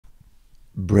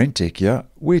BrenTech here,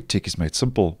 where tech is made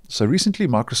simple. So recently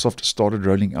Microsoft started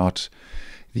rolling out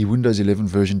the Windows 11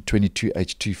 version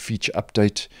 22H2 feature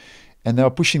update, and they are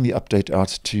pushing the update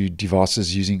out to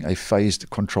devices using a phased,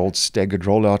 controlled, staggered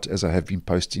rollout, as I have been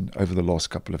posting over the last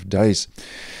couple of days.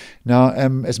 Now,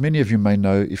 as many of you may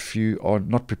know, if you are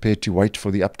not prepared to wait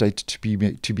for the update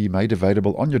to be made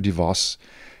available on your device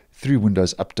through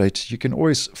Windows Update, you can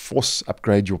always force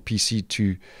upgrade your PC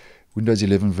to Windows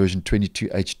 11 version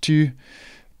 22H2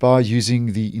 by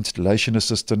using the installation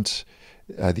assistant,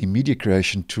 the media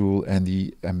creation tool, and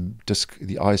the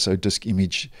ISO disk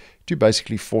image to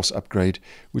basically force upgrade,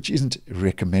 which isn't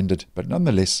recommended. But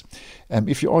nonetheless,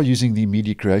 if you are using the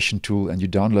media creation tool and you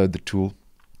download the tool,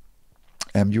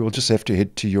 you will just have to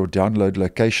head to your download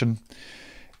location,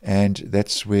 and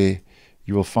that's where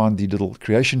you will find the little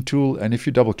creation tool. And if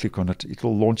you double click on it, it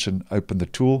will launch and open the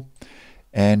tool,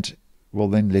 and will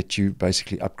then let you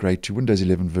basically upgrade to Windows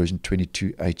 11 version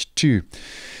 22H2.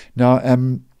 Now,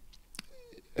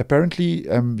 apparently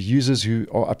users who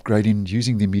are upgrading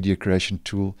using the media creation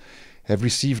tool have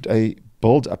received a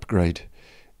build upgrade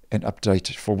and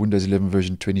update for Windows 11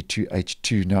 version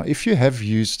 22H2. Now, if you have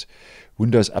used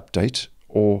Windows Update,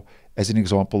 or as an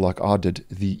example like I did,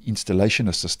 the installation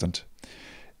assistant,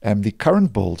 the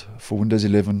current build for Windows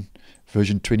 11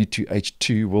 version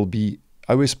 22H2 will be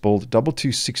OS build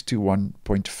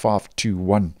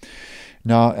 22621.521.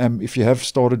 Now, if you have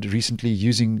started recently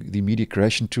using the media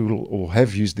creation tool, or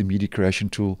have used the media creation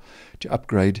tool to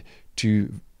upgrade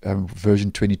to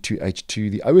version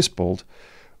 22H2, the OS build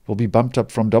will be bumped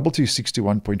up from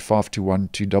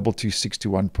 22621.521 to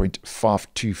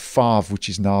 22621.525, which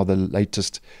is now the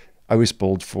latest OS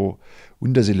build for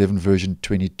Windows 11 version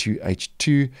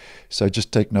 22H2. So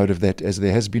just take note of that, as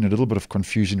there has been a little bit of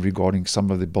confusion regarding some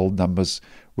of the build numbers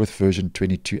with version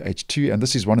 22H2, and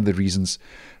this is one of the reasons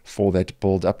for that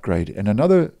build upgrade. And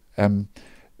another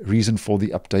reason for the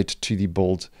update to the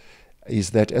build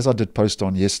is that, as I did post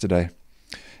on yesterday,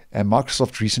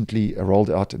 Microsoft recently rolled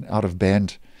out an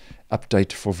out-of-band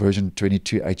update for version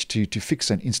 22H2 to fix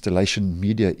an installation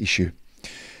media issue.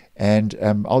 And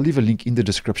I'll leave a link in the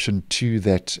description to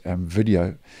that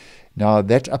video. Now,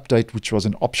 that update, which was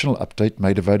an optional update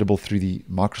made available through the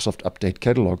Microsoft Update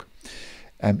Catalog,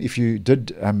 if you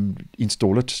did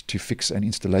install it to fix an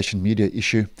installation media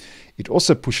issue, it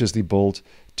also pushes the build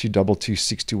to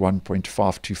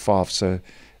 22621.525. So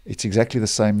it's exactly the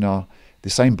same now, the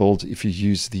same build if you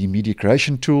use the media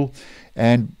creation tool.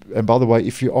 And by the way,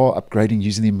 if you are upgrading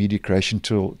using the media creation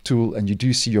tool and you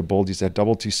do see your build is at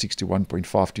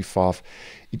 22621.525,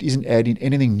 it isn't adding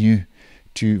anything new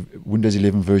to Windows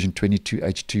 11 version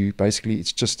 22H2. Basically,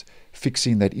 it's just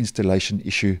fixing that installation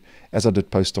issue, as I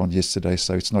did post on yesterday,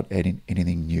 so it's not adding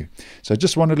anything new. So I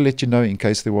just wanted to let you know, in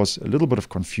case there was a little bit of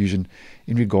confusion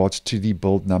in regards to the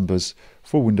build numbers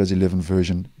for Windows 11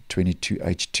 version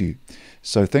 22H2.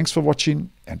 So thanks for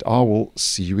watching, and I will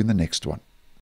see you in the next one.